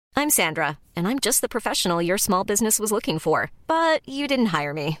I'm Sandra, and I'm just the professional your small business was looking for. But you didn't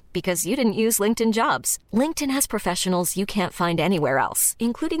hire me because you didn't use LinkedIn Jobs. LinkedIn has professionals you can't find anywhere else,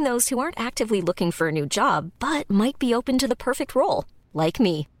 including those who aren't actively looking for a new job, but might be open to the perfect role, like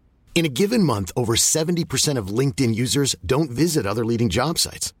me. In a given month, over 70% of LinkedIn users don't visit other leading job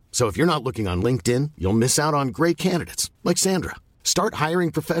sites. So if you're not looking on LinkedIn, you'll miss out on great candidates like Sandra. Start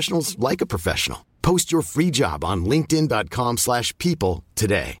hiring professionals like a professional. Post your free job on linkedin.com/people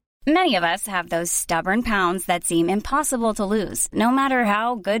today. Many of us have those stubborn pounds that seem impossible to lose, no matter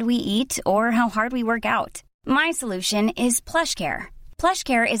how good we eat or how hard we work out. My solution is PlushCare.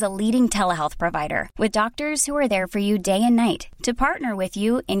 PlushCare is a leading telehealth provider with doctors who are there for you day and night to partner with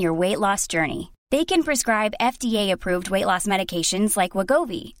you in your weight loss journey. They can prescribe FDA-approved weight loss medications like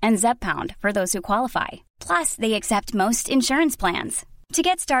Wegovy and Zepbound for those who qualify. Plus, they accept most insurance plans. To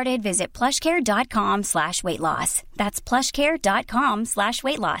get started, visit plushcare.com/weightloss. That's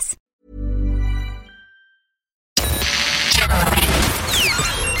plushcare.com/weightloss.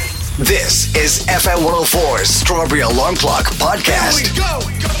 This is FM 104's Strawberry Alarm Clock Podcast. Here we go.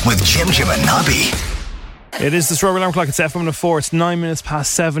 With Jim and Nobby. It is the Strawberry Alarm Clock. It's FM 104. It's 9 minutes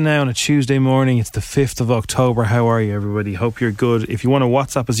past 7 now on a Tuesday morning. It's the 5th of October. How are you, everybody? Hope you're good. If you want to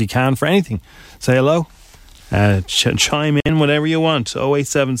WhatsApp us, you can for anything. Say hello. Chime in whatever you want.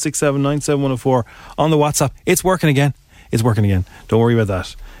 087 6797 104 on the WhatsApp. It's working again. Don't worry about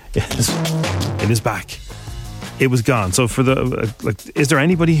that. It is back. It was gone. So for the is there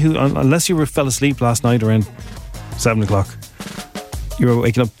anybody who, unless you fell asleep last night around 7 o'clock, you were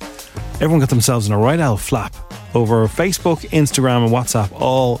waking up, everyone got themselves in a right owl flap over Facebook, Instagram and WhatsApp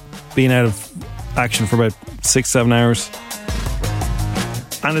all being out of action for about 6-7 hours.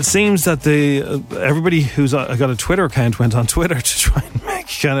 And it seems that everybody who's got a Twitter account went on Twitter to try and make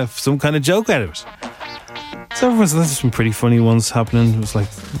kind of some kind of joke out of it. So there's some pretty funny ones happening.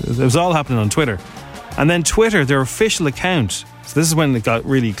 It was all happening on Twitter. And then Twitter, their official account, so this is when it got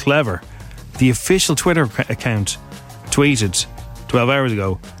really clever. The official Twitter account tweeted 12 hours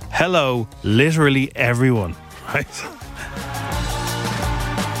ago, "Hello, literally everyone." Right?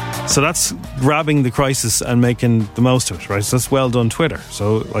 So that's grabbing the crisis and making the most of it, right? So that's well done, Twitter.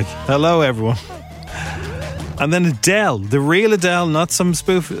 So, hello, everyone. And then Adele, the real Adele, not some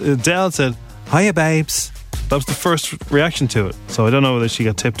spoof. Adele said, "Hiya, babes." That was the first reaction to it. So I don't know whether she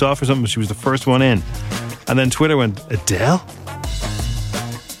got tipped off or something, but she was the first one in. And then Twitter went, "Adele?"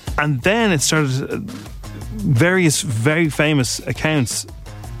 And then it started, various very famous accounts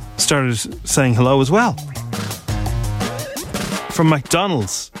started saying hello as well. From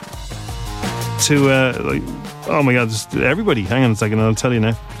McDonald's to oh my god, just everybody. Hang on a second, I'll tell you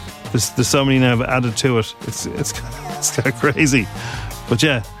now. There's so many now added to it. It's kind of crazy. But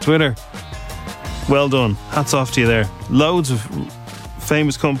yeah, Twitter, well done. Hats off to you there. Loads of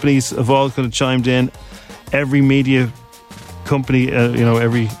famous companies have all kind of chimed in. Every media company,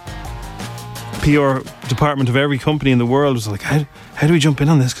 every PR department of every company in the world was like, how do we jump in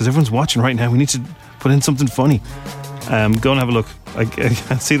on this? Because everyone's watching right now. We need to put in something funny. Go and have a look. I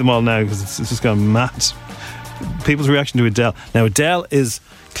can't see them all now because it's just gone mad. People's reaction to Adele. Now, Adele is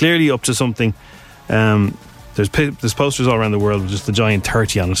clearly up to something. There's posters all around the world with just the giant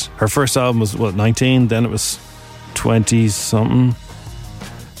 30 on it. Her first album was, 19? Then it was 20-something.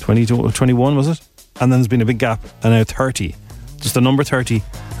 20 to 21, was it? And then there's been a big gap. And now 30. Just the number 30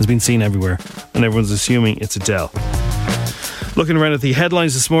 has been seen everywhere. And everyone's assuming it's Adele. Looking around at the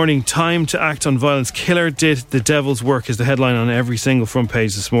headlines this morning, time to act on violence. Killer did the devil's work is the headline on every single front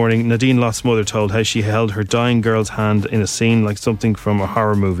page this morning. Nadine Lott's mother told how she held her dying girl's hand in a scene like something from a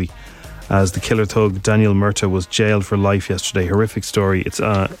horror movie as the killer thug Daniel Murta was jailed for life yesterday. Horrific story. It's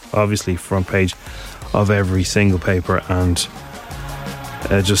obviously front page of every single paper and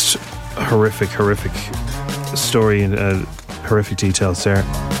just horrific story and horrific details there.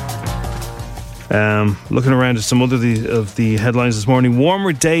 Looking around at some other of the headlines this morning.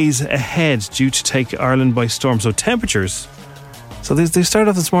 Warmer days ahead due to take Ireland by storm. So temperatures. So they started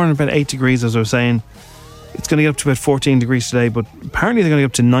off this morning about 8 degrees, as I was saying. It's going to get up to about 14 degrees today, but apparently they're going to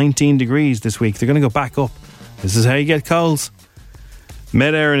get up to 19 degrees this week. They're going to go back up. This is how you get colds.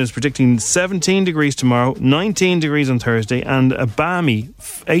 Met Éireann is predicting 17 degrees tomorrow, 19 degrees on Thursday, and a balmy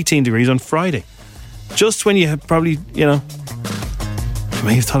 18 degrees on Friday. Just when you have probably, you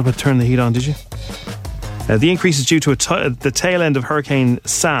may have thought about turning the heat on, did you? The increase is due to the tail end of Hurricane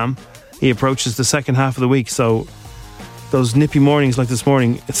Sam. He approaches the second half of the week, so those nippy mornings like this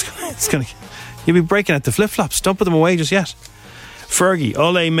morning, it's going to... You'll be breaking out the flip-flops. Don't put them away just yet. Fergie,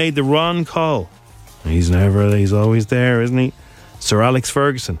 Ole made the wrong call. He's always there, isn't he? Sir Alex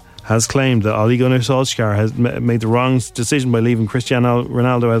Ferguson has claimed that Ole Gunnar Solskjaer has made the wrong decision by leaving Cristiano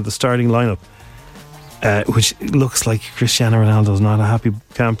Ronaldo out of the starting lineup, which looks like Cristiano Ronaldo's not a happy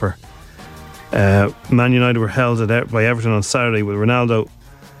camper. Man United were held by Everton on Saturday with Ronaldo,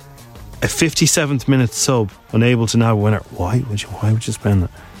 a 57th minute sub, unable to nab a winner. Why would you spend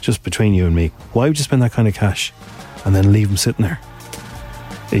that? Just between you and me, why would you spend that kind of cash and then leave him sitting there?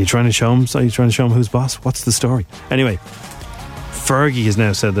 Are you trying to show him? Are you trying to show him who's boss? What's the story? Anyway, Fergie has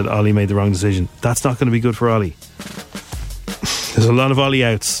now said that Ole made the wrong decision. That's not going to be good for Ole. There's a lot of Ole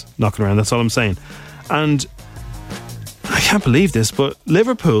outs knocking around, that's all I'm saying. And I can't believe this, but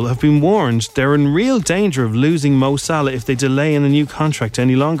Liverpool have been warned they're in real danger of losing Mo Salah if they delay in a new contract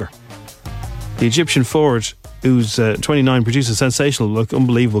any longer. The Egyptian forward, who's 29, produced a sensational,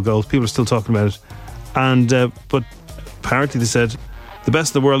 unbelievable goal. People are still talking about it. And but apparently they said the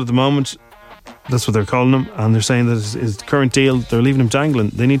best in the world at the moment, that's what they're calling him, and they're saying that his current deal, they're leaving him dangling.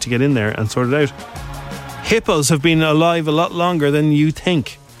 They need to get in there and sort it out. Hippos have been alive a lot longer than you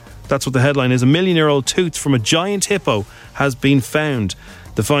think. That's what the headline is. A 1,000,000-year-old tooth from a giant hippo has been found.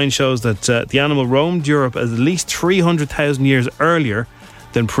 The find shows that the animal roamed Europe at least 300,000 years earlier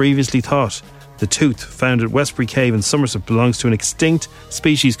than previously thought. The tooth, found at Westbury Cave in Somerset, belongs to an extinct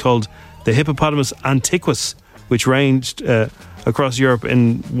species called the Hippopotamus antiquus, which ranged across Europe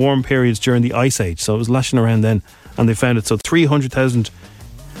in warm periods during the Ice Age. So it was lashing around then, and they found it. So 300,000.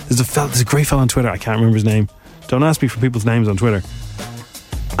 There's a great fellow on Twitter, I can't remember his name. Don't ask me for people's names on Twitter.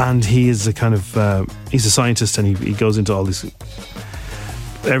 And he is a kind of he's a scientist, and he goes into all this,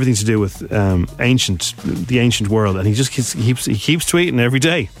 everything to do with the ancient world, and he just keeps tweeting every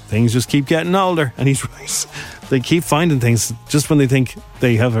day. Things just keep getting older, and he's right. They keep finding things just when they think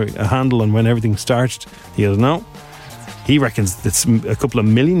they have a handle on when everything started. He goes, no. He reckons it's a couple of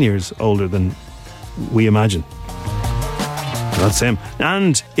million years older than we imagine. That's him.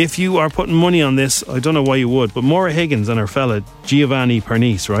 And if you are putting money on this, I don't know why you would, but Maura Higgins and her fella Giovanni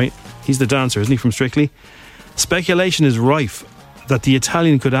Pernice, right? He's the dancer, isn't he, from Strictly? Speculation is rife that the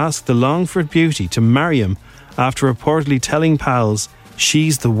Italian could ask the Longford beauty to marry him after reportedly telling pals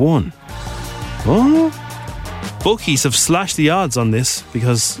she's the one. Oh. Bookies have slashed the odds on this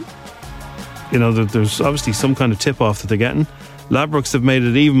because, you know, there's obviously some kind of tip-off that they're getting. Ladbrokes have made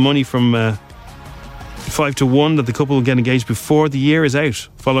it even money from 5-1 that the couple will get engaged before the year is out,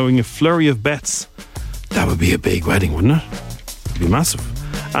 following a flurry of bets. That would be a big wedding, wouldn't it? It'd be massive.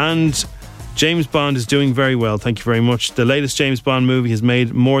 And James Bond is doing very well, thank you very much. The latest James Bond movie has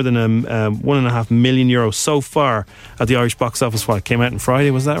made more than €1.5 million so far at the Irish box office. What, it came out on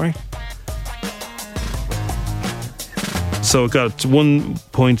Friday, was that right? So it got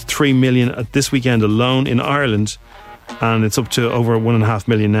 1.3 million at this weekend alone in Ireland, and it's up to over 1.5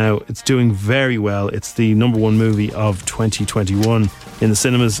 million now. It's doing very well. It's the number one movie of 2021 in the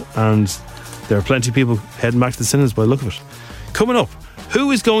cinemas, and there are plenty of people heading back to the cinemas by the look of it. Coming up,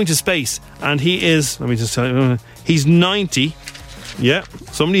 who is going to space? And he is, let me just tell you, he's 90. Yeah,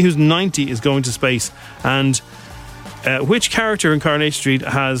 somebody who's 90 is going to space. And which character in Coronation Street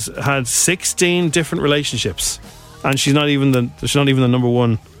has had 16 different relationships? And she's not even the number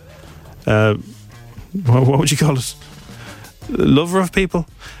one. What would you call it? Lover of people.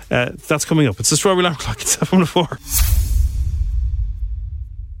 That's coming up. It's the Strawberry Alarm Clock. It's 7:04.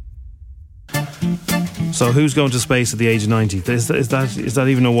 So who's going to space at the age of 90? Is that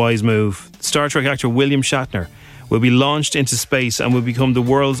even a wise move? Star Trek actor William Shatner will be launched into space and will become the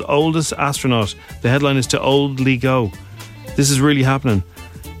world's oldest astronaut. The headline is "To Oldly Go." This is really happening.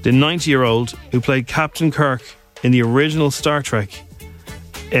 The 90-year-old who played Captain Kirk in the original Star Trek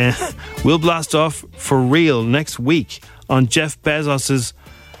will blast off for real next week on Jeff Bezos's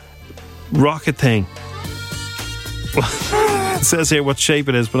rocket thing. It says here what shape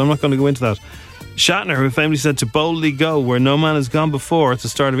it is, but I'm not going to go into that. Shatner, who famously said to boldly go where no man has gone before at the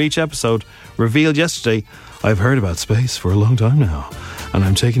start of each episode, revealed yesterday, "I've heard about space for a long time now, and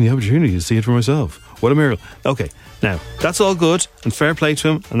I'm taking the opportunity to see it for myself. What a miracle." Okay, now, that's all good, and fair play to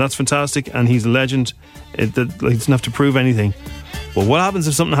him, and that's fantastic, and he's a legend. He doesn't have to prove anything. But what happens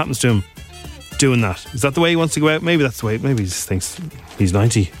if something happens to him doing that? Is that the way he wants to go out? Maybe that's the way. Maybe he just thinks he's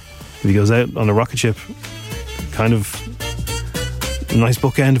 90. If he goes out on a rocket ship, kind of a nice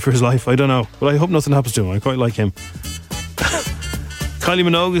bookend for his life. I don't know. But I hope nothing happens to him. I quite like him. Kylie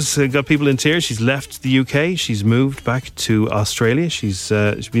Minogue has got people in tears. She's left the UK. She's moved back to Australia. She's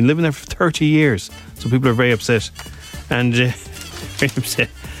been living there for 30 years. So people are very upset. And very upset.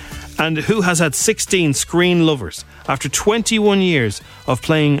 And who has had 16 screen lovers? After 21 years of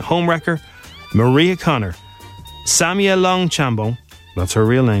playing homewrecker, Maria Connor, Samia Longchambon, that's her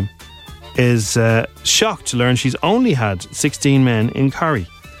real name, is shocked to learn she's only had 16 men in Corrie.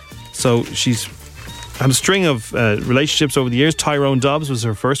 So she's had a string of relationships over the years. Tyrone Dobbs was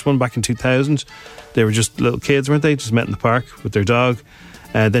her first one back in 2000. They were just little kids, weren't they? Just met in the park with their dog.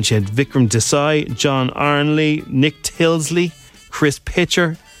 Then she had Vikram Desai, John Arnley, Nick Tilsley, Chris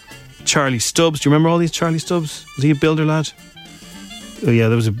Pitcher, Charlie Stubbs. Do you remember all these Charlie Stubbs? Was he a builder lad? Oh yeah,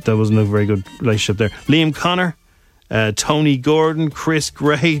 that wasn't a very good relationship there. Liam Connor, Tony Gordon, Chris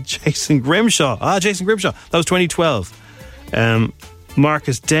Gray, Jason Grimshaw. Jason Grimshaw. That was 2012.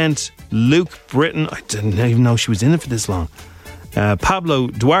 Marcus Dent, Luke Britton. I didn't even know she was in it for this long. Pablo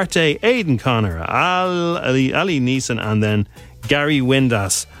Duarte, Aidan Connor, Ali Neeson, and then Gary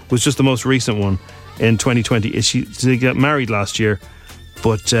Windass was just the most recent one in 2020. She got married last year,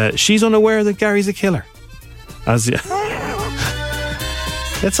 but she's unaware that Gary's a killer.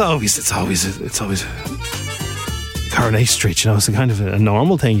 It's always Coronation Street, you know. It's a kind of a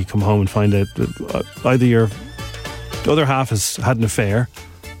normal thing. You come home and find out that either your other half has had an affair,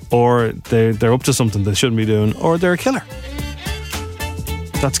 or they're up to something they shouldn't be doing, or they're a killer.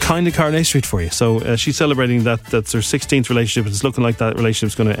 That's kind of Coronation Street for you. So she's celebrating that's her 16th relationship. It's looking like that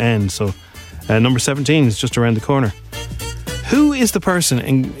relationship's going to end. So number 17 is just around the corner. Who is the person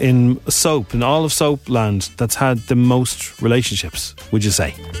in all of soap land, that's had the most relationships, would you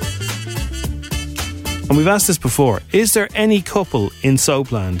say? And we've asked this before. Is there any couple in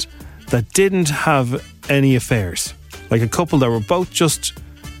Soapland that didn't have any affairs? Like a couple that were both just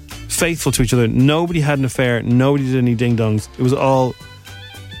faithful to each other. Nobody had an affair. Nobody did any ding-dongs. It was all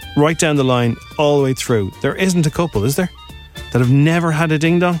right down the line, all the way through. There isn't a couple, is there, that have never had a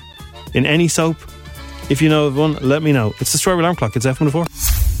ding-dong in any soap? If you know of one, let me know. It's the Strawberry Alarm Clock. It's F104.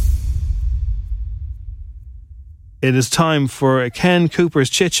 It is time for Ken Cooper's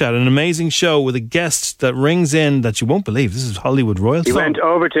Chit Chat, an amazing show with a guest that rings in that you won't believe. This is Hollywood royalty. He went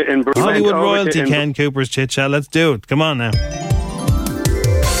over to Hollywood royalty. Ken Cooper's Chit Chat. Let's do it. Come on now.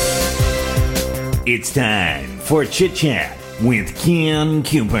 It's time for Chit Chat with Ken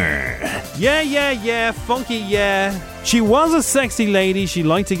Cooper. Yeah, funky, yeah. She was a sexy lady. She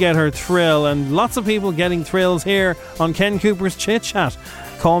liked to get her thrill, and lots of people getting thrills here on Ken Cooper's Chit Chat.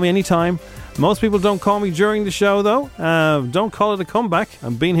 Call me anytime. Most people don't call me during the show, though. Don't call it a comeback.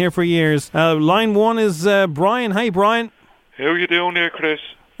 I've been here for years. Line one is Brian. Hey, Brian. How are you doing there, Chris?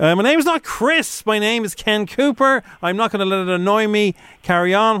 My name's not Chris. My name is Ken Cooper. I'm not going to let it annoy me.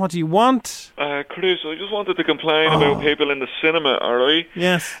 Carry on. What do you want? Chris, I just wanted to complain about people in the cinema, alright?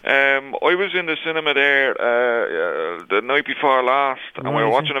 Yes. I was in the cinema there the night before last, and we were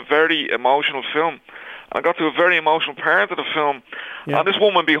watching a very emotional film. I got to a very emotional part of the film, and this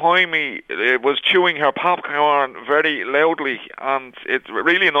woman behind me was chewing her popcorn very loudly, and it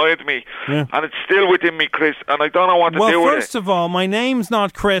really annoyed me, and it's still within me, Chris, and I don't know what to do with it. Well, first of all, my name's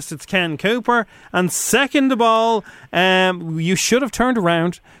not Chris, it's Ken Cooper, and second of all, you should have turned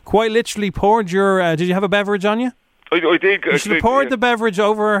around, quite literally poured your... did you have a beverage on you? I did. You should have poured the beverage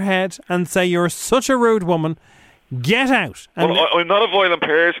over her head and say, "You're such a rude woman. Get out." Well, I'm not a violent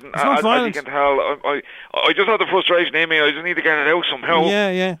person, as you can tell. I just had the frustration in me. I just need to get it out somehow.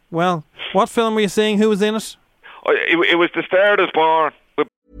 Yeah. Well, what film were you seeing? Who was in it? It was The Star Is Born.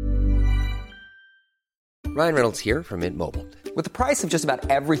 Ryan Reynolds here from Mint Mobile. With the price of just about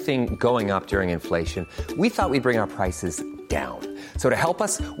everything going up during inflation, we thought we'd bring our prices down. So to help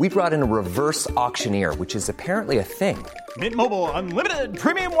us, we brought in a reverse auctioneer, which is apparently a thing. Mint Mobile Unlimited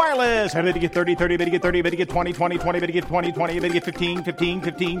Premium Wireless. How to get 30, 30, bit to get 30, bit to get 20, 20, 20, bit to get 20, 20, bit to get 15, 15,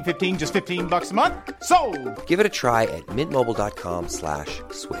 15, 15, just $15 a month? Sold! Give it a try at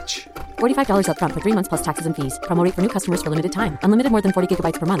mintmobile.com/switch. $45 up front for 3 months plus taxes and fees. Promo rate for new customers for limited time. Unlimited more than 40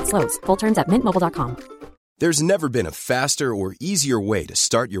 gigabytes per month. Slows full terms at mintmobile.com. There's never been a faster or easier way to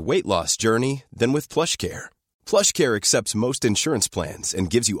start your weight loss journey than with PlushCare. PlushCare accepts most insurance plans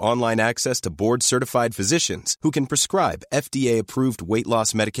and gives you online access to board-certified physicians who can prescribe FDA-approved weight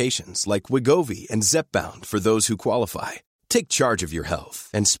loss medications like Wegovy and Zepbound for those who qualify. Take charge of your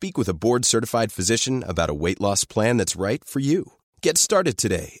health and speak with a board-certified physician about a weight loss plan that's right for you. Get started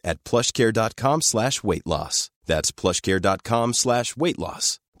today at plushcare.com/weightloss. That's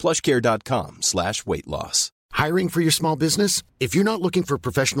plushcare.com/weightloss. plushcare.com/weightloss. Hiring for your small business? If you're not looking for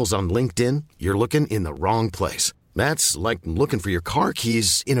professionals on LinkedIn, you're looking in the wrong place. That's like looking for your car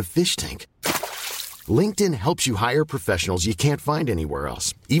keys in a fish tank. LinkedIn helps you hire professionals you can't find anywhere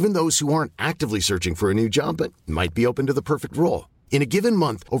else, even those who aren't actively searching for a new job but might be open to the perfect role. In a given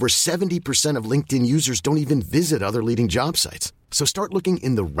month, over 70% of LinkedIn users don't even visit other leading job sites. So start looking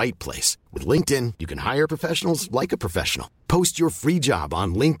in the right place. With LinkedIn, you can hire professionals like a professional. Post your free job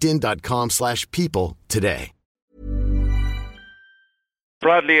on linkedin.com/people today.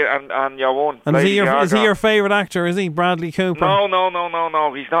 Bradley and your one. And is he your favourite actor? Is he Bradley Cooper?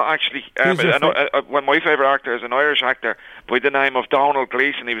 No. He's not actually. Well, my favourite actor is an Irish actor by the name of Donald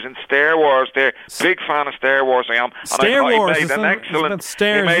Gleeson. He was in Star Wars. There, big fan of Star Wars. I am. Star Wars. He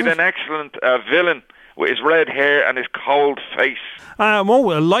made an excellent villain with his red hair and his cold face.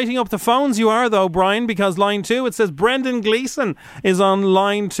 Lighting up the phones you are though, Brian, because line 2 it says Brendan Gleeson is on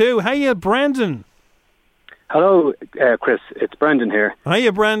line 2. Hiya, Brendan. Hello, Chris. It's Brendan here.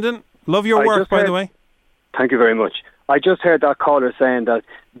 Hiya, Brendan. Love your work, by the way. Thank you very much. I just heard that caller saying that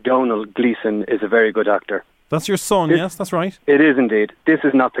Donald Gleeson is a very good actor. That's your son, yes, that's right. It is indeed. This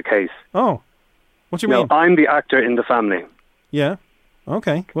is not the case. Oh, what do you mean? No, I'm the actor in the family. Yeah,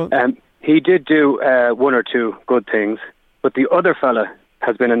 okay. Well, he did do one or two good things, but the other fella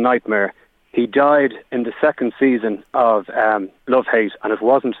has been a nightmare. He died in the second season of Love Hate, and it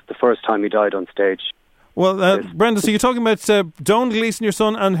wasn't the first time he died on stage. Well, Brendan, so you're talking about Donald Gleeson, your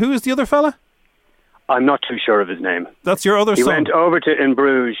son, and who is the other fella? I'm not too sure of his name. That's your other son? He went over to In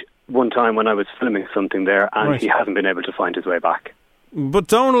Bruges one time when I was filming something there, and he hasn't been able to find his way back. But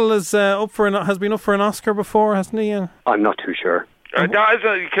Donald is has been up for an Oscar before, hasn't he? I'm not too sure. Can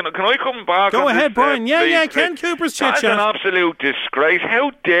I come back? Go ahead, Brian. Please? Ken Cooper's chit chat. That's an absolute disgrace.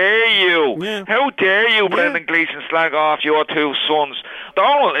 How dare you? Yeah. How dare you, Brendan Gleeson, slag off your two sons?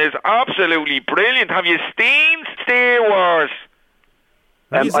 Donald is absolutely brilliant. Have you seen Star Wars?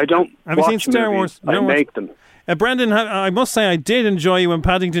 I don't. Have you seen Star Wars? I make them. Brendan, I must say I did enjoy you in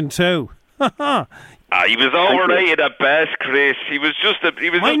Paddington 2. He was overrated at best, Chris. He was just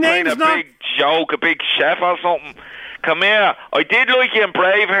playing a big joke, a big chef or something. Come here. I did like you in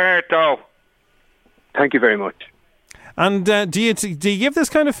Braveheart, though. Thank you very much. And do you give this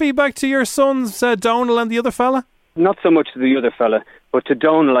kind of feedback to your sons, Donal and the other fella? Not so much to the other fella, but to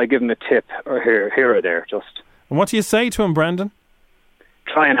Donal I give him a tip, or here or there, just. And what do you say to him, Brendan?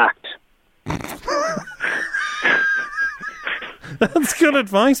 Try and act. That's good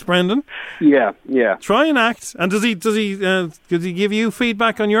advice, Brendan. Yeah. Try and act. And does he give you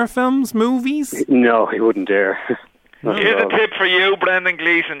feedback on your films, movies? No, he wouldn't dare. Here's a tip for you, Brendan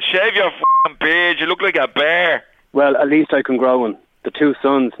Gleeson. Shave your f***ing beard. You look like a bear. Well, at least I can grow one. The two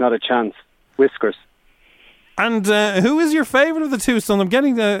sons, not a chance. Whiskers. And who is your favourite of the two sons? I'm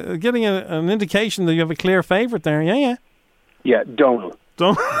getting an indication that you have a clear favourite there. Yeah. Yeah, Donal.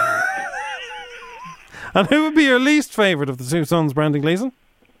 And who would be your least favourite of the two sons, Brendan Gleeson?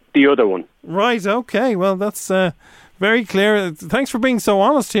 The other one. Right, okay. Well, that's very clear. Thanks for being so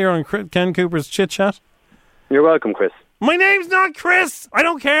honest here on Ken Cooper's Chit Chat. You're welcome, Chris. My name's not Chris. I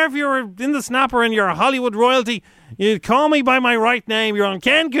don't care if you're in the Snapper and you're a Hollywood royalty. You call me by my right name. You're on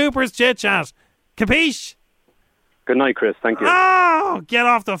Ken Cooper's Chit Chat. Capiche? Good night, Chris. Thank you. Oh, get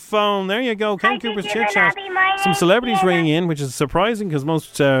off the phone. There you go. Ken Cooper's Chit Chat. Some celebrities ringing in, which is surprising because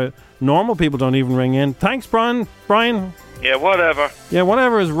most normal people don't even ring in. Thanks, Brian. Yeah, whatever. Yeah,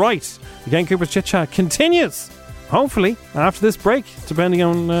 whatever is right. The Ken Cooper's Chit Chat continues. Hopefully, after this break, depending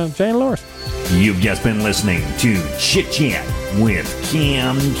on Jane Lord. You've just been listening to Chit Chat with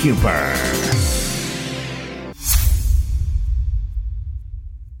Ken Cooper.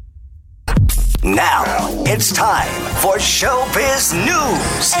 Now, it's time for Showbiz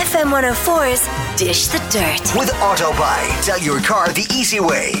News. FM 104's Dish the Dirt. With Autobuy. Sell your car the easy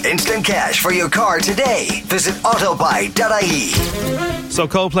way. Instant cash for your car today. Visit autobuy.ie. So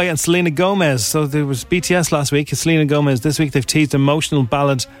Coldplay and Selena Gomez. So there was BTS last week. Selena Gomez. This week they've teased emotional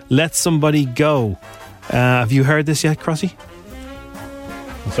ballad Let Somebody Go. Have you heard this yet, Crossy?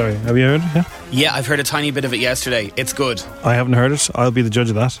 Sorry, have you heard it? Yeah? Yeah, I've heard a tiny bit of it yesterday. It's good. I haven't heard it. I'll be the judge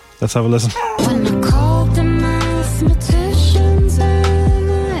of that. Let's have a listen. When I called the mathematicians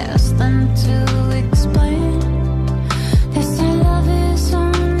and I asked them to explain, they say love is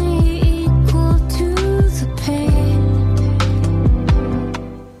only equal to the pain.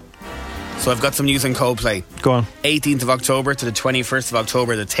 So I've got some news on Coldplay. Go on. 18th of October to the 21st of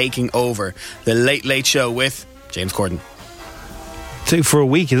October, they're taking over the Late Late Show with James Corden. For a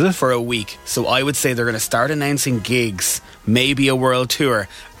week, is it? For a week. So I would say they're going to start announcing gigs, maybe a world tour.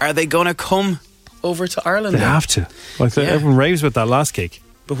 Are they going to come over to Ireland? They have to. Everyone raves with that last gig.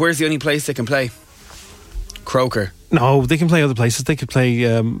 But where's the only place they can play? Croker. No, they can play other places. They could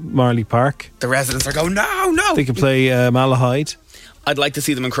play Marley Park. The residents are going, no. They could play Malahide. I'd like to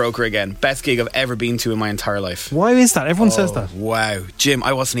see them in Croker again. Best gig I've ever been to in my entire life. Why is that? Everyone says that. Wow. Jim,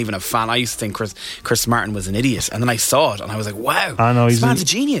 I wasn't even a fan. I used to think Chris Martin was an idiot. And then I saw it and I was like, wow. I know. This man's a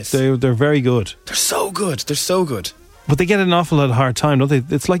genius. They're very good. They're so good. They're so good. But they get an awful lot of hard time, don't they?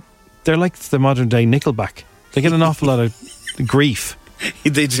 It's like they're like the modern day Nickelback. They get an awful lot of grief.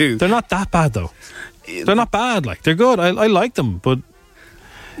 They do. They're not that bad though. They're not bad. They're good. I like them, but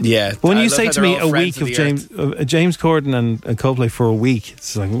Yeah. But when I you love say how to they're me all a friends week of of the James Corden and Coldplay for a week,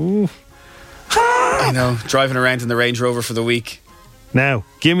 it's like, ooh. I know, driving around in the Range Rover for the week. Now,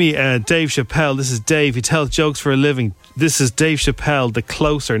 give me Dave Chappelle. This is Dave. He tells jokes for a living. This is Dave Chappelle, The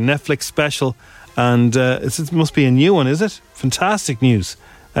Closer, Netflix special. And it must be a new one, is it? Fantastic news.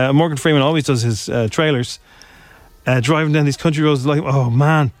 Morgan Freeman always does his trailers. Driving down these country roads, like, oh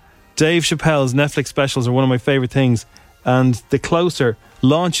man, Dave Chappelle's Netflix specials are one of my favourite things. And The Closer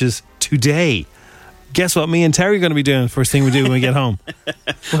launches today. Guess what me and Terry are going to be doing first thing we do when we get home?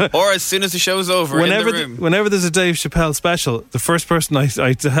 Or as soon as the show's over, whenever in the room. whenever there's a Dave Chappelle special, the first person I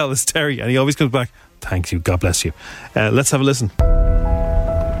tell is Terry, and he always comes back, thanks you, God bless you. Let's have a listen.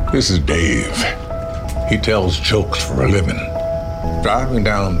 This is Dave. He tells jokes for a living. Driving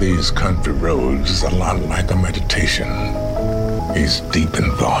down these country roads is a lot like a meditation. He's deep in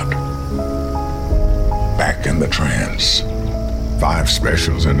thought. Back in the trance. 5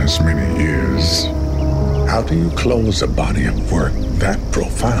 specials in as many years. How do you close a body of work that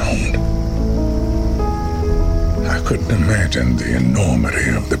profound? I couldn't imagine the enormity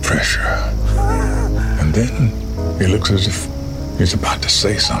of the pressure. And then he looks as if he's about to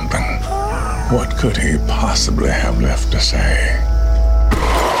say something. What could he possibly have left to say?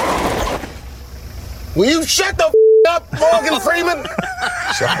 Will you shut the up, Morgan Freeman?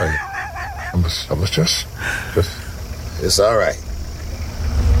 Sorry. I was just... It's all right.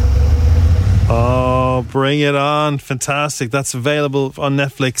 Oh, bring it on. Fantastic. That's available on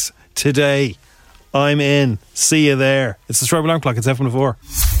Netflix today. I'm in. See you there. It's the Strawberry Alarm Clock. It's F104.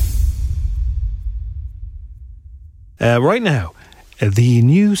 Right now, the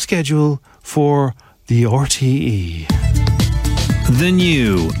new schedule for the RTE. The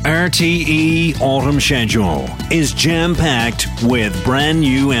new RTE Autumn Schedule is jam-packed with brand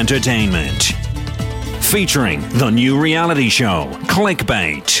new entertainment. Featuring the new reality show,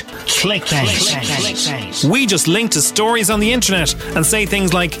 Clickbait. We just link to stories on the internet and say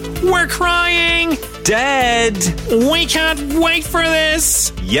things like, we're crying, dead, we can't wait for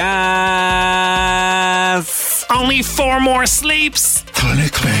this, yes, only 4 more sleeps.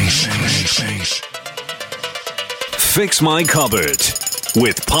 Fix My Cupboard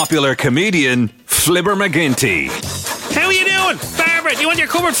with popular comedian Flibber McGinty. How are you doing? Barbara, do you want your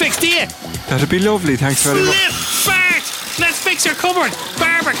cupboard fixed, do you? That'd be lovely, thanks very much. Flip, fart, let's fix your cupboard.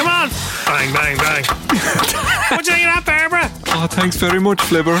 Barbara, come on. Bang, bang, bang. What do you think of that, Barbara? Oh, thanks very much,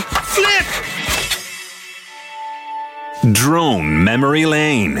 Flibber. Flip. Drone Memory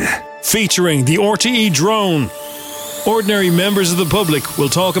Lane. Featuring the RTE drone. Ordinary members of the public will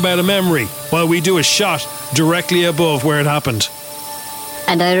talk about a memory while we do a shot directly above where it happened.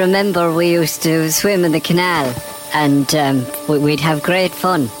 And I remember we used to swim in the canal and we'd have great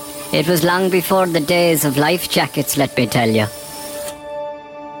fun. It was long before the days of life jackets, let me tell you.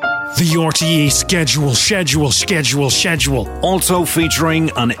 The RTE schedule. Also featuring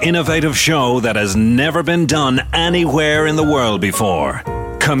an innovative show that has never been done anywhere in the world before.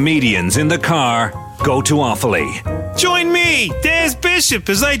 Comedians in the car go to Offaly. Join me, Des Bishop,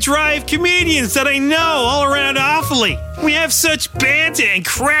 as I drive comedians that I know all around Offaly. We have such banter and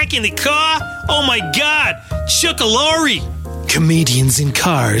crack in the car. Oh my God, Chuck-a-Lorry. Comedians in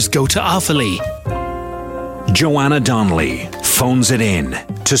cars go to Offaly. Joanna Donnelly phones it in.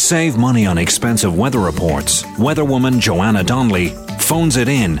 To save money on expensive weather reports, weatherwoman Joanna Donnelly phones it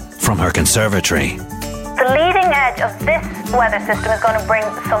in from her conservatory. The leading edge of this weather system is going to bring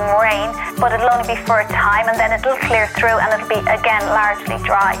some rain, but it'll only be for a time and then it'll clear through and it'll be again largely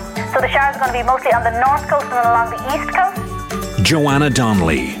dry. So the showers are going to be mostly on the north coast and along the east coast. Joanna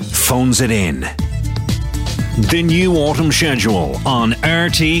Donnelly phones it in. The new autumn schedule on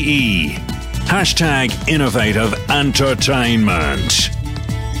RTE. Hashtag innovative entertainment.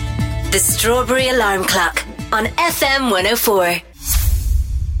 The Strawberry Alarm Clock on FM 104.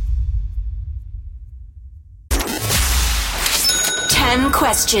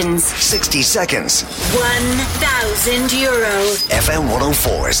 Questions. 60 seconds. €1,000. FM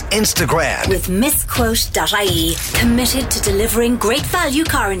 104's Instagram. With misquote.ie. Committed to delivering great value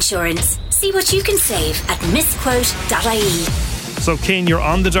car insurance. See what you can save at misquote.ie. So, Keane, you're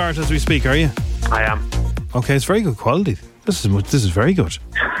on the dart as we speak, are you? I am. Okay, it's very good quality. This is very good.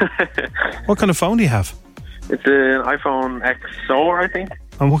 What kind of phone do you have? It's an iPhone XR, I think.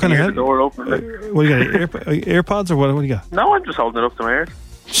 And what kind of head? The door open. What do you got? AirPods or what do you got? No, I'm just holding it up to my ears.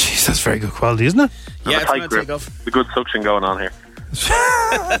 Jeez, that's very good quality, isn't it? Yeah, it's tight grip. The good suction going on here.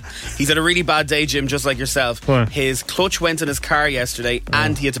 He's had a really bad day, Jim, just like yourself. Why? His clutch went in his car yesterday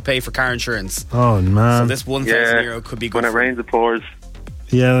and he had to pay for car insurance. Oh, man. So this €1,000 could be good. When it rains, it pours.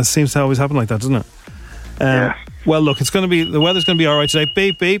 Yeah, that seems to always happen like that, doesn't it? Yeah. Well, look, the weather's going to be all right today.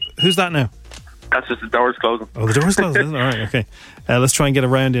 Beep, beep. Who's that now? That's just the doors closing. Oh, the door's closed, isn't it? All right, okay. Let's try and get a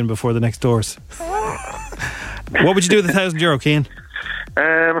round in before the next doors. What would you do with €1,000, Cian?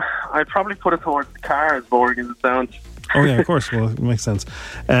 I'd probably put it towards the car, as boring as it sounds. Oh, yeah, of course. Well, it makes sense.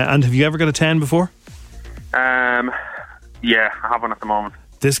 And have you ever got a 10 before? Yeah, I have one at the moment.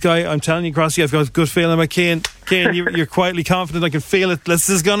 This guy, I'm telling you, Crossy, I've got a good feeling about Cian. Cian, you're quietly confident. I can feel it. This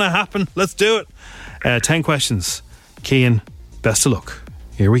is going to happen. Let's do it. 10 questions. Cian, best of luck.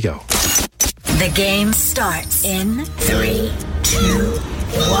 Here we go. The game starts in 3, 2,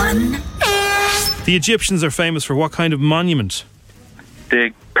 1. The Egyptians are famous for what kind of monument?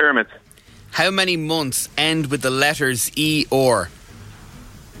 The pyramids. How many months end with the letters E or?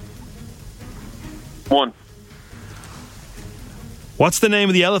 1. What's the name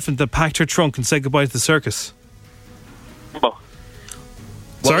of the elephant that packed her trunk and said goodbye to the circus? Dumbo.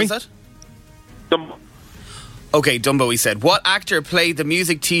 Sorry? What was that? Dumbo. Okay, Dumbo, he said. What actor played the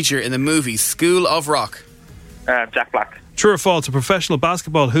music teacher in the movie School of Rock? Jack Black. True or false, a professional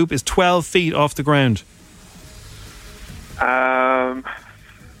basketball hoop is 12 feet off the ground?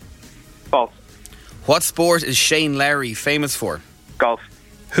 False. What sport is Shane Lowry famous for? Golf.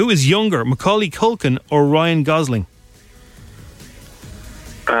 Who is younger, Macaulay Culkin or Ryan Gosling?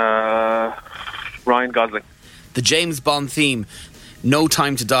 Ryan Gosling. The James Bond theme, No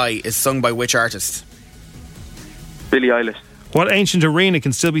Time to Die, is sung by which artist? Billie Eilish. What ancient arena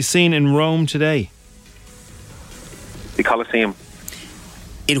can still be seen in Rome today? The Colosseum.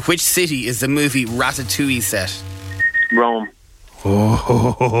 In which city is the movie Ratatouille set? Rome.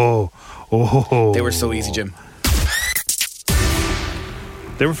 They were so easy, Jim.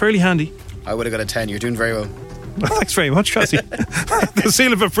 They were fairly handy. I would have got a 10. You're doing very well. Thanks very much, Crossy. The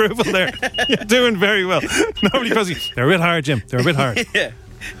seal of approval there. You're doing very well. Normally, Crossy, they're a bit hard, Jim. They're a bit hard. Yeah.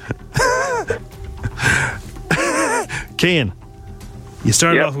 Cian, you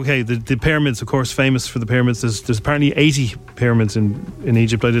started off, okay, the pyramids, of course, famous for the pyramids. There's apparently 80 pyramids in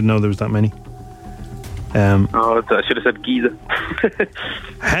Egypt. I didn't know there was that many. I should have said Giza.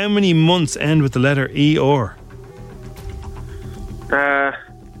 How many months end with the letter E or?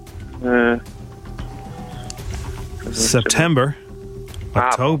 September,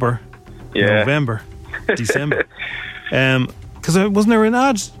 October, November, December. Because wasn't there an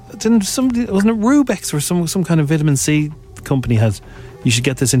ad? Wasn't it Rubex or some kind of vitamin C company had? You should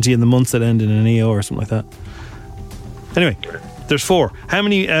get this into you in the months that end in an EO or something like that. Anyway, there's 4. How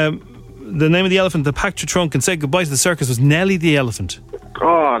many? The name of the elephant that packed your trunk and said goodbye to the circus was Nelly the elephant.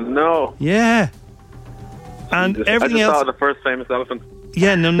 Oh no! Yeah, and everything I just else. saw the first famous elephant.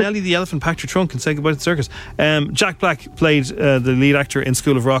 Yeah, no, Nelly the elephant packed her trunk and said goodbye to the circus. Jack Black played the lead actor in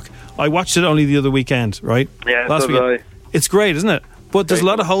School of Rock. I watched it only the other weekend, right? Yeah, last so weekend. did I. It's great, isn't it? But there's a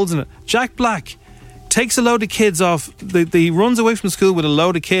lot of holes in it. Jack Black takes a load of kids off. He runs away from school with a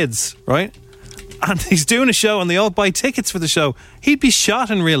load of kids, right? And he's doing a show, and they all buy tickets for the show. He'd be shot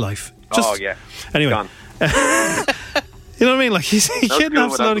in real life. Yeah. Anyway. Gone. You know what I mean? Like he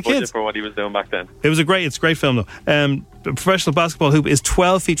kidnaps a load of kids. For what he was doing back then. It's a great film though. The professional basketball hoop is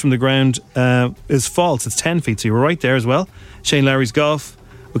 12 feet from the ground. Is false. It's 10 feet. So you were right there as well. Shane Lowry's golf.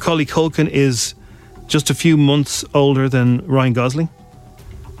 Macaulay Culkin is just a few months older than Ryan Gosling.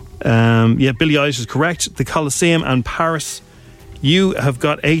 Billie Eilish is correct. The Colosseum and Paris. You have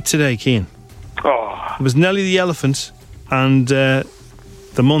got 8 today, Cian. Oh. It was Nelly the elephant and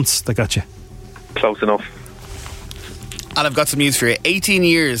the months that got you. Close enough. And I've got some news for you. 18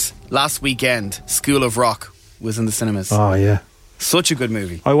 years last weekend, School of Rock was in the cinemas. Oh, yeah. Such a good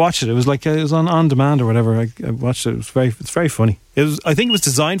movie. I watched it. It was like it was on demand or whatever. I watched it. It's very funny. I think it was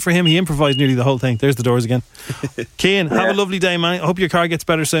designed for him. He improvised nearly the whole thing. There's the doors again. Cian, have a lovely day, man. I hope your car gets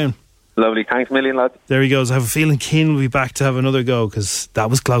better soon. Lovely. Thanks a million, lads. There he goes. I have a feeling Cian will be back to have another go because that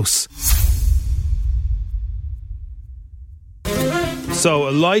was close. So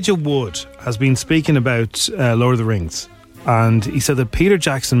Elijah Wood has been speaking about Lord of the Rings, and he said that Peter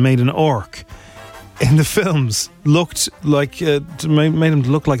Jackson made an orc in the films looked like made him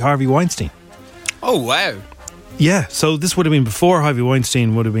look like Harvey Weinstein. Oh wow! Yeah, so this would have been before Harvey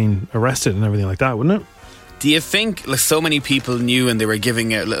Weinstein would have been arrested and everything like that, wouldn't it? Do you think like so many people knew and they were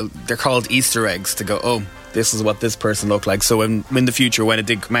giving it? They're called Easter eggs to go. Oh, this is what this person looked like. So in the future, when it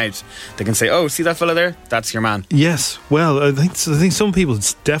did come out, they can say, "Oh, see that fella there? That's your man." Yes. Well, I think some people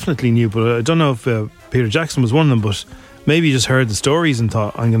definitely knew, but I don't know if Peter Jackson was one of them. But maybe he just heard the stories and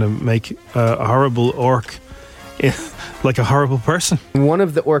thought, "I'm going to make a horrible orc, like a horrible person." One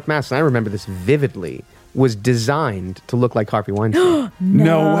of the orc masks, and I remember this vividly, was designed to look like Harvey Weinstein.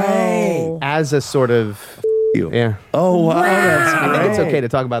 No way! As a sort of. Yeah. Oh wow, that's I think it's okay to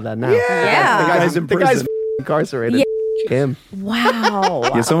talk about that now. Yeah. The guy's in prison. incarcerated. Yeah. Him. Wow.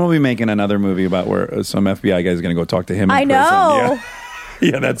 Yeah, someone will be making another movie about where some FBI guy is going to go talk to him in I prison. know.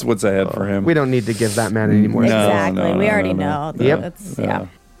 Yeah, that's what's ahead for him. We don't need to give that man any more. Exactly. We already know. Yep. Yeah.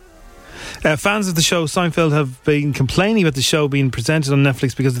 Fans of the show Seinfeld have been complaining about the show being presented on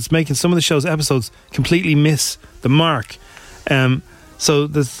Netflix because it's making some of the show's episodes completely miss the mark. So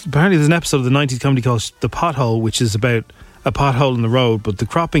apparently there's an episode of the 90s comedy called The Pothole, which is about a pothole in the road, but the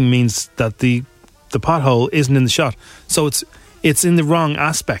cropping means that the pothole isn't in the shot. So it's in the wrong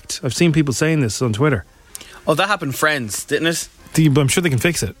aspect. I've seen people saying this on Twitter. Oh, that happened Friends, didn't it? But I'm sure they can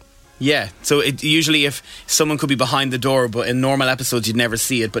fix it. Yeah, so it usually if someone could be behind the door, but in normal episodes you'd never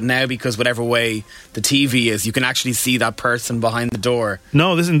see it. But now, because whatever way the TV is, you can actually see that person behind the door.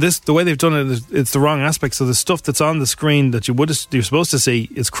 No, the way they've done it, it's the wrong aspect. So the stuff that's on the screen that you're supposed to see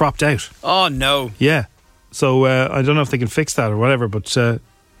is cropped out. Oh no! Yeah, so I don't know if they can fix that or whatever, but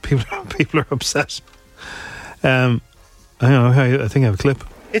people are upset. I don't know. I think I have a clip.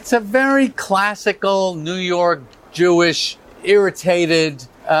 It's a very classical New York Jewish, irritated,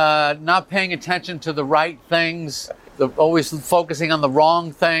 not paying attention to the right things, always focusing on the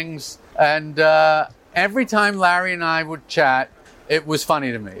wrong things. And every time Larry and I would chat, it was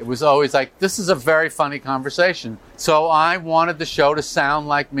funny to me. It was always like, this is a very funny conversation. So I wanted the show to sound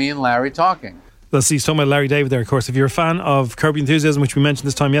like me and Larry talking. He's talking about Larry David there, of course. If you're a fan of Curb Your Enthusiasm, which we mentioned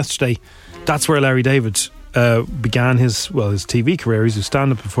this time yesterday, that's where Larry David began his TV career. He's a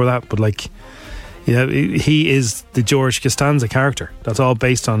stand-up before that, but he is the George Costanza character. That's all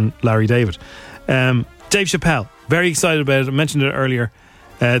based on Larry David. Dave Chappelle, very excited about it. I mentioned it earlier.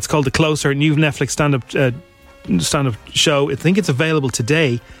 It's called The Closer, new Netflix stand-up show. I think it's available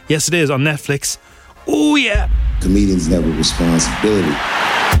today. Yes, it is, on Netflix. Oh, yeah. Comedians have a responsibility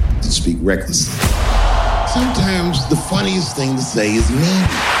to speak recklessly. Sometimes the funniest thing to say is mean.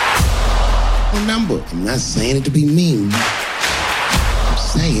 Remember, I'm not saying it to be mean. I'm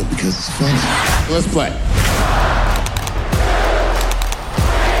saying it because it's funny. Let's play.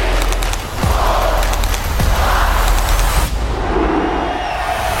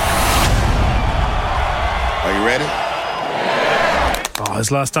 Are you ready? Oh, his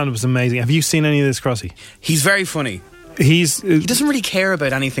last stand-up was amazing. Have you seen any of this, Crossy? He's very funny. He doesn't really care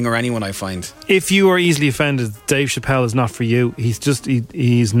about anything or anyone, I find. If you are easily offended, Dave Chappelle is not for you.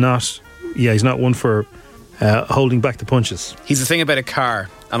 He's not one for holding back the punches. He's the thing about a car,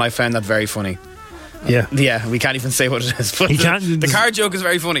 and I found that very funny. Yeah. Yeah, we can't even say what it is, but the car joke is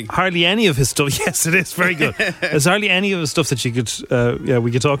very funny. Hardly any of his stuff. Yes, it is very good. There's hardly any of his stuff that you could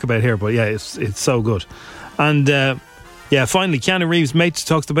we could talk about here, but yeah, it's so good. And finally, Keanu Reeves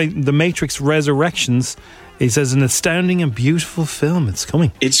talks about The Matrix Resurrections. He says, an astounding and beautiful film. It's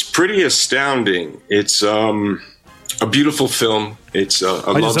coming. It's pretty astounding. It's a beautiful film. It's a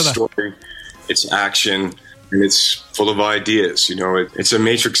love story. It's action. And it's full of ideas. It's a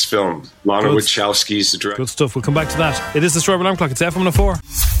Matrix film. Lana Wachowski's the director. Good stuff. We'll come back to that. It is the Strawberry Alarm Clock. It's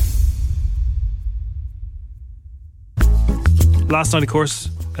FM104. Last night, of course,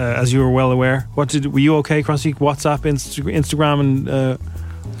 as you were well aware, were you okay, Crossy? WhatsApp, Instagram, and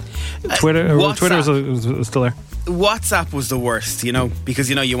Twitter? Twitter was still there. WhatsApp was the worst, because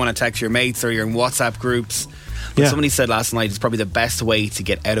you want to text your mates or you're in WhatsApp groups. But somebody said last night it's probably the best way to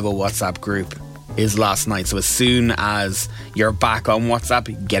get out of a WhatsApp group is last night. So as soon as you're back on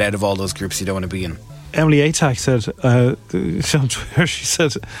WhatsApp, get out of all those groups you don't want to be in. Emily Atack said on Twitter, she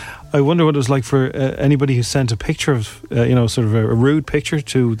said, I wonder what it was like for anybody who sent a picture of, sort of a rude picture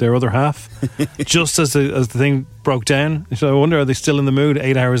to their other half, just as the thing broke down. So I wonder, are they still in the mood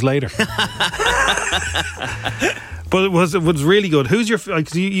 8 hours later? But it was really good. Who's your,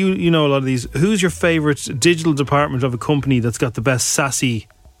 you know a lot of these, who's your favourite digital department of a company that's got the best sassy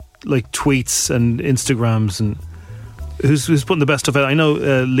tweets and Instagrams, and who's putting the best stuff out? I know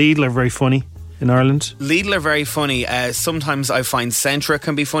Lidl are very funny in Ireland. Lidl are very funny. Sometimes I find Centra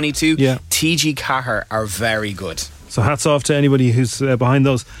can be funny too. Yeah. TG Caher are very good. So hats off to anybody who's behind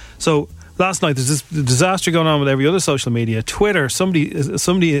those. So last night there's this disaster going on with every other social media. Twitter, somebody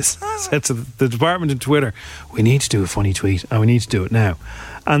has said to the department in Twitter, we need to do a funny tweet and we need to do it now.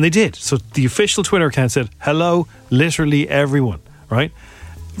 And they did. So the official Twitter account said, hello, literally everyone, right?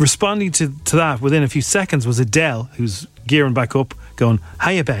 Responding to that within a few seconds was Adele, who's gearing back up, going,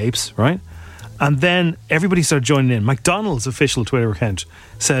 hiya babes, right? And then everybody started joining in. McDonald's official Twitter account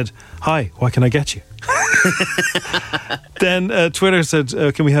said, hi, what can I get you? Then Twitter said,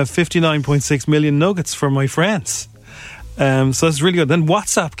 can we have 59.6 million nuggets for my friends? So that's really good. Then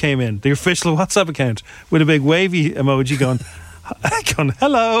WhatsApp came in, the official WhatsApp account, with a big wavy emoji going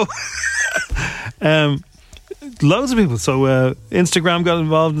hello. loads of people. So Instagram got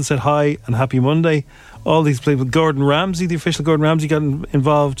involved and said hi and happy Monday. All these people. Gordon Ramsay, the official Gordon Ramsay, got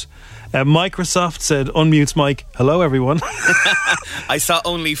involved. Microsoft said unmutes mic. Hello, everyone. I saw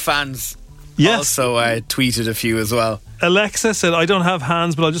OnlyFans. Yes. Also tweeted a few as well. Alexa said, I don't have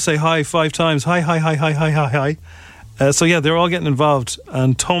hands, but I'll just say hi 5 times. Hi, hi, hi, hi, hi, hi, hi. So yeah, they're all getting involved.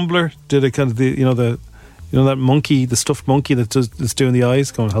 And Tumblr did a kind of that monkey, the stuffed monkey that's doing the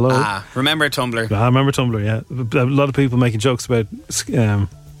eyes, going hello. Remember Tumblr? I remember Tumblr. Yeah, a lot of people making jokes about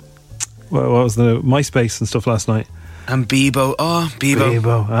what was the MySpace and stuff last night. And Bebo. Oh, Bebo.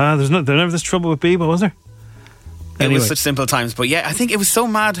 Bebo. There's never this trouble with Bebo, was there? It was such simple times. But yeah, I think it was so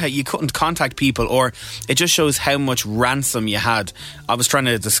mad how you couldn't contact people, or it just shows how much ransom you had. I was trying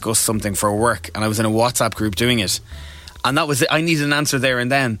to discuss something for work and I was in a WhatsApp group doing it. And that was it. I needed an answer there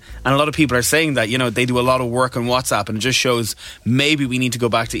and then. And a lot of people are saying that, they do a lot of work on WhatsApp, and it just shows maybe we need to go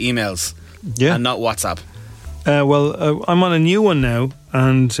back to emails and not WhatsApp. I'm on a new one now,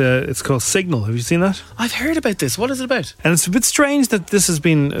 and it's called Signal. Have you seen that? I've heard about this. What is it about? And it's a bit strange that this has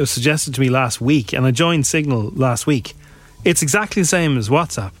been suggested to me last week, and I joined Signal last week. It's exactly the same as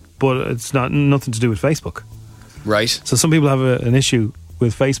WhatsApp, but it's nothing to do with Facebook. Right. So some people have an issue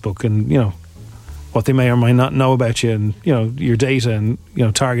with Facebook, and what they may or may not know about you, and your data, and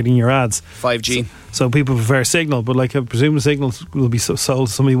targeting your ads. 5G. So people prefer Signal, but I presume Signal will be sold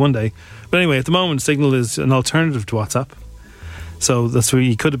to somebody one day. But anyway, at the moment, Signal is an alternative to WhatsApp. So that's where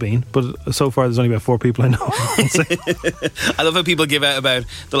you could have been, but so far there's only about 4 people I know. I love how people give out about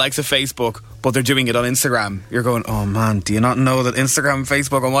the likes of Facebook, but they're doing it on Instagram. You're going, oh man, do you not know that Instagram,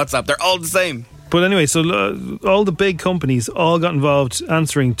 Facebook and WhatsApp, they're all the same? But anyway, so all the big companies all got involved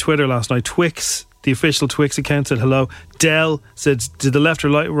answering Twitter last night. Twix, the official Twix account, said hello. Dell said, did the left or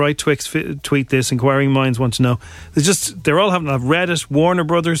right Twix tweet this? Inquiring minds want to know. They're all having Reddit, Warner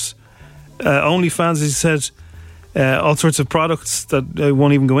Brothers, OnlyFans, as he said, all sorts of products that I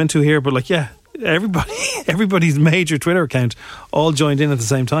won't even go into here. But everybody's major Twitter account all joined in at the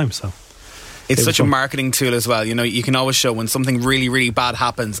same time. So it's such a marketing tool as well. You can always show when something really, really bad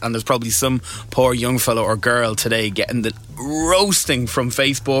happens, and there's probably some poor young fellow or girl today getting the roasting from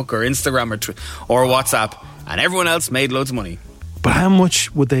Facebook or Instagram or WhatsApp, and everyone else made loads of money. But how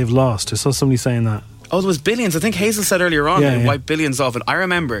much would they have lost? I saw somebody saying that. Oh, there was billions. I think Hazel said earlier on they wiped billions off it. I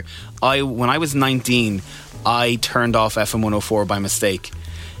remember when I was 19, I turned off FM 104 by mistake.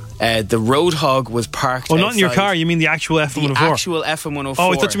 The Roadhog was parked outside. Not in your car, you mean the actual FM 104? The actual FM 104.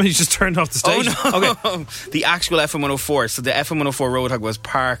 Oh, I thought you meant you just turned off the station. Oh, no. Okay. The actual FM 104. So the FM 104 Roadhog was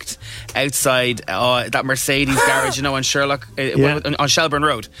parked outside that Mercedes garage, on Sherlock, on Shelburne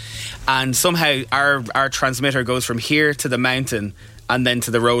Road. And somehow our transmitter goes from here to the mountain and then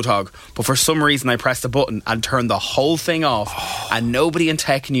to the Roadhog. But for some reason I pressed a button and turned the whole thing off, and nobody in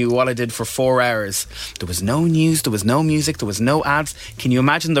tech knew what I did for 4 hours. There was no news, there was no music, there was no ads. Can you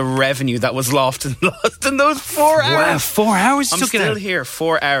imagine the revenue that was lost in those 4 hours? Wow, 4 hours? I'm still here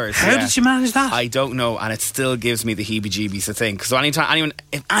 4 hours. How did you manage that? I don't know, and it still gives me the heebie-jeebies to think. So if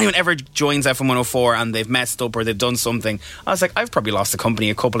anyone ever joins FM 104 and they've messed up or they've done something, I was like, I've probably lost the company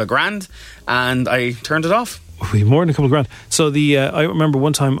a couple of grand, and I turned it off. More than a couple of grand. So I remember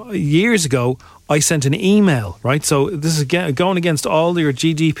one time years ago, I sent an email, right? So this is going against all your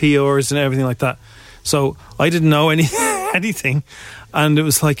GDPRs and everything like that. So I didn't know anything, and it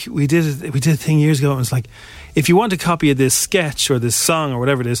was like we did a thing years ago. And it was like, if you want a copy of this sketch or this song or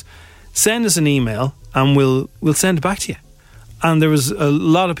whatever it is, send us an email and we'll send it back to you. And there was a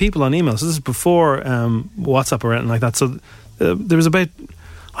lot of people on email. So this is before WhatsApp or anything like that. So there was about,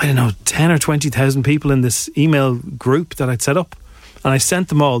 I don't know, 10 or 20,000 people in this email group that I'd set up, and I sent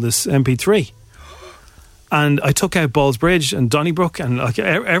them all this MP3. And I took out Ballsbridge and Donnybrook, and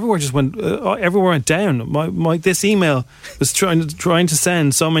everywhere just went. Everywhere went down. This email was trying to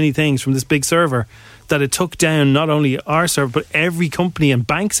send so many things from this big server that it took down not only our server but every company and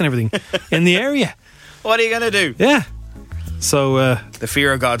banks and everything in the area. What are you gonna do? Yeah. So the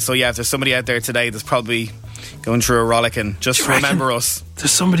fear of God. So yeah, if there's somebody out there today that's probably going through a rollicking, just remember us.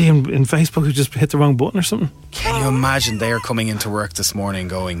 There's somebody in Facebook who just hit the wrong button or something. Can you imagine they are coming into work this morning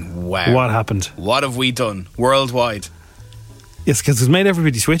going, wow, what happened? What have we done worldwide? Yes, because it's made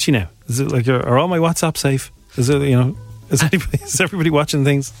everybody switchy now. Is it like, are all my WhatsApp safe? Is it, is everybody watching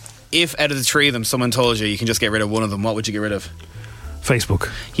things? If out of the 3 of them someone told you can just get rid of one of them, what would you get rid of?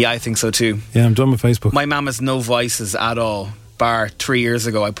 Facebook. Yeah, I think so too. Yeah, I'm done with Facebook. My mum has no vices at all. Bar 3 years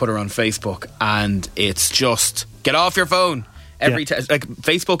ago I put her on Facebook, and it's just get off your phone every time. Like,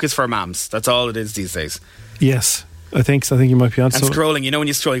 Facebook is for mams. That's all it is these days. Yes, I think so. I think you might be on. And scrolling, when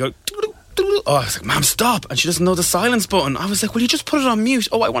you scroll, you go total. Oh, I was like, Mom, stop. And she doesn't know the silence button. I was like, will you just put it on mute?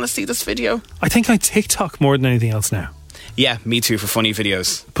 Oh, I want to see this video. I think I TikTok more than anything else now. Yeah, me too, for funny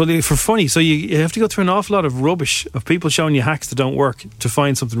videos. But for funny, so you have to go through an awful lot of rubbish of people showing you hacks that don't work to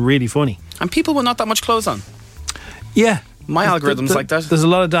find something really funny. And people with not that much clothes on. Yeah. My algorithm's like that. There's a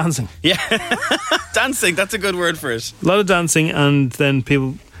lot of dancing. Yeah. Dancing, that's a good word for it. A lot of dancing, and then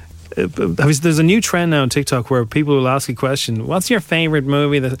people... there's a new trend now on TikTok where people will ask a question, what's your favourite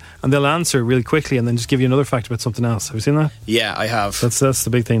movie? And they'll answer really quickly and then just give you another fact about something else. Have you seen that? Yeah, I have. That's the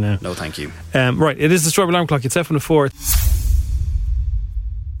big thing now. No, thank you. Right, it is the Strawberry Alarm Clock. It's F104.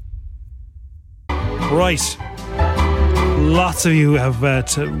 Right. Lots of you have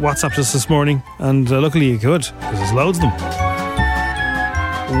WhatsApped us this morning, and luckily you could, because there's loads of them.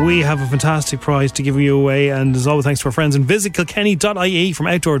 We have a fantastic prize to give you away, and as always, thanks to our friends. And visit Kilkenny.ie from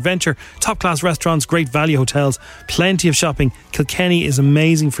outdoor adventure, top-class restaurants, great value hotels, plenty of shopping. Kilkenny is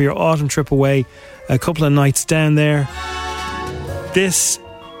amazing for your autumn trip away, a couple of nights down there. This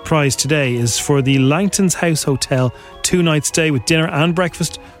prize today is for the Langton's House Hotel, 2-night stay with dinner and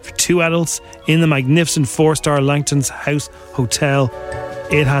breakfast for 2 adults in the magnificent 4-star Langton's House Hotel.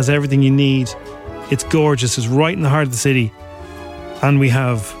 It has everything you need. It's gorgeous. It's right in the heart of the city. And we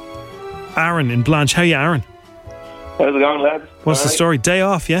have Aaron in Blanche. How are you, Aaron? How's it going, lads? What's the story? Day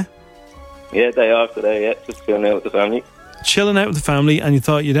off, yeah? Yeah, day off today, yeah. Just chilling out with the family. Chilling out with the family, and you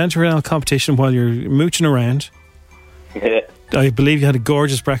thought you'd enter a competition while you're mooching around. Yeah. I believe you had a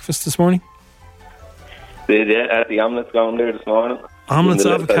gorgeous breakfast this morning. Did, yeah. Had the omelets going there this morning. Omelets,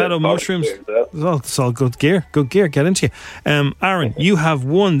 avocado, mushrooms. It's all good gear. Good gear. Get into you. Aaron, you have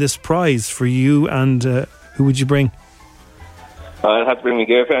won this prize for you, and who would you bring? I'll have to bring my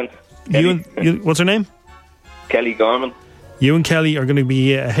girlfriend. What's her name? Kelly Gorman. You and Kelly are going to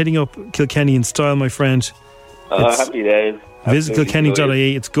be heading up Kilkenny in style, my friend. Happy days. Visit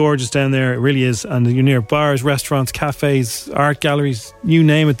Kilkenny.ie. It's gorgeous down there. It really is. And you're near bars, restaurants, cafes, art galleries, you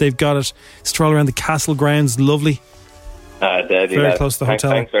name it, they've got it. Stroll around the castle grounds. Lovely. Very close to the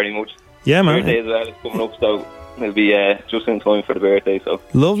hotel. Thanks very much. Yeah, man. Birthday as well is coming up, so it'll be just in time for the birthday. So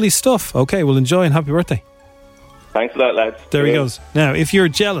lovely stuff. Okay, well, enjoy and happy birthday. Thanks a lot, lads. There he goes. Now, if you're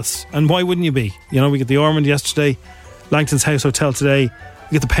jealous, and why wouldn't you be? You know, we get the Ormond yesterday, Langton's House Hotel today,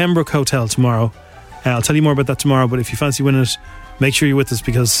 we get the Pembroke Hotel tomorrow. I'll tell you more about that tomorrow, but if you fancy winning it, make sure you're with us,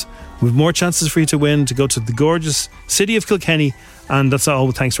 because we have more chances for you to win, to go to the gorgeous city of Kilkenny, and that's all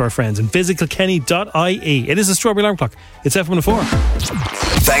thanks to our friends. And visit Kilkenny.ie. It is a Strawberry Alarm Clock. It's F104.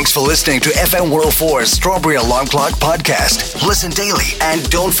 Thanks for listening to FM 104's Strawberry Alarm Clock podcast. Listen daily, and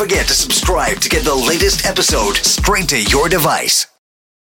don't forget to subscribe to get the latest episode straight to your device.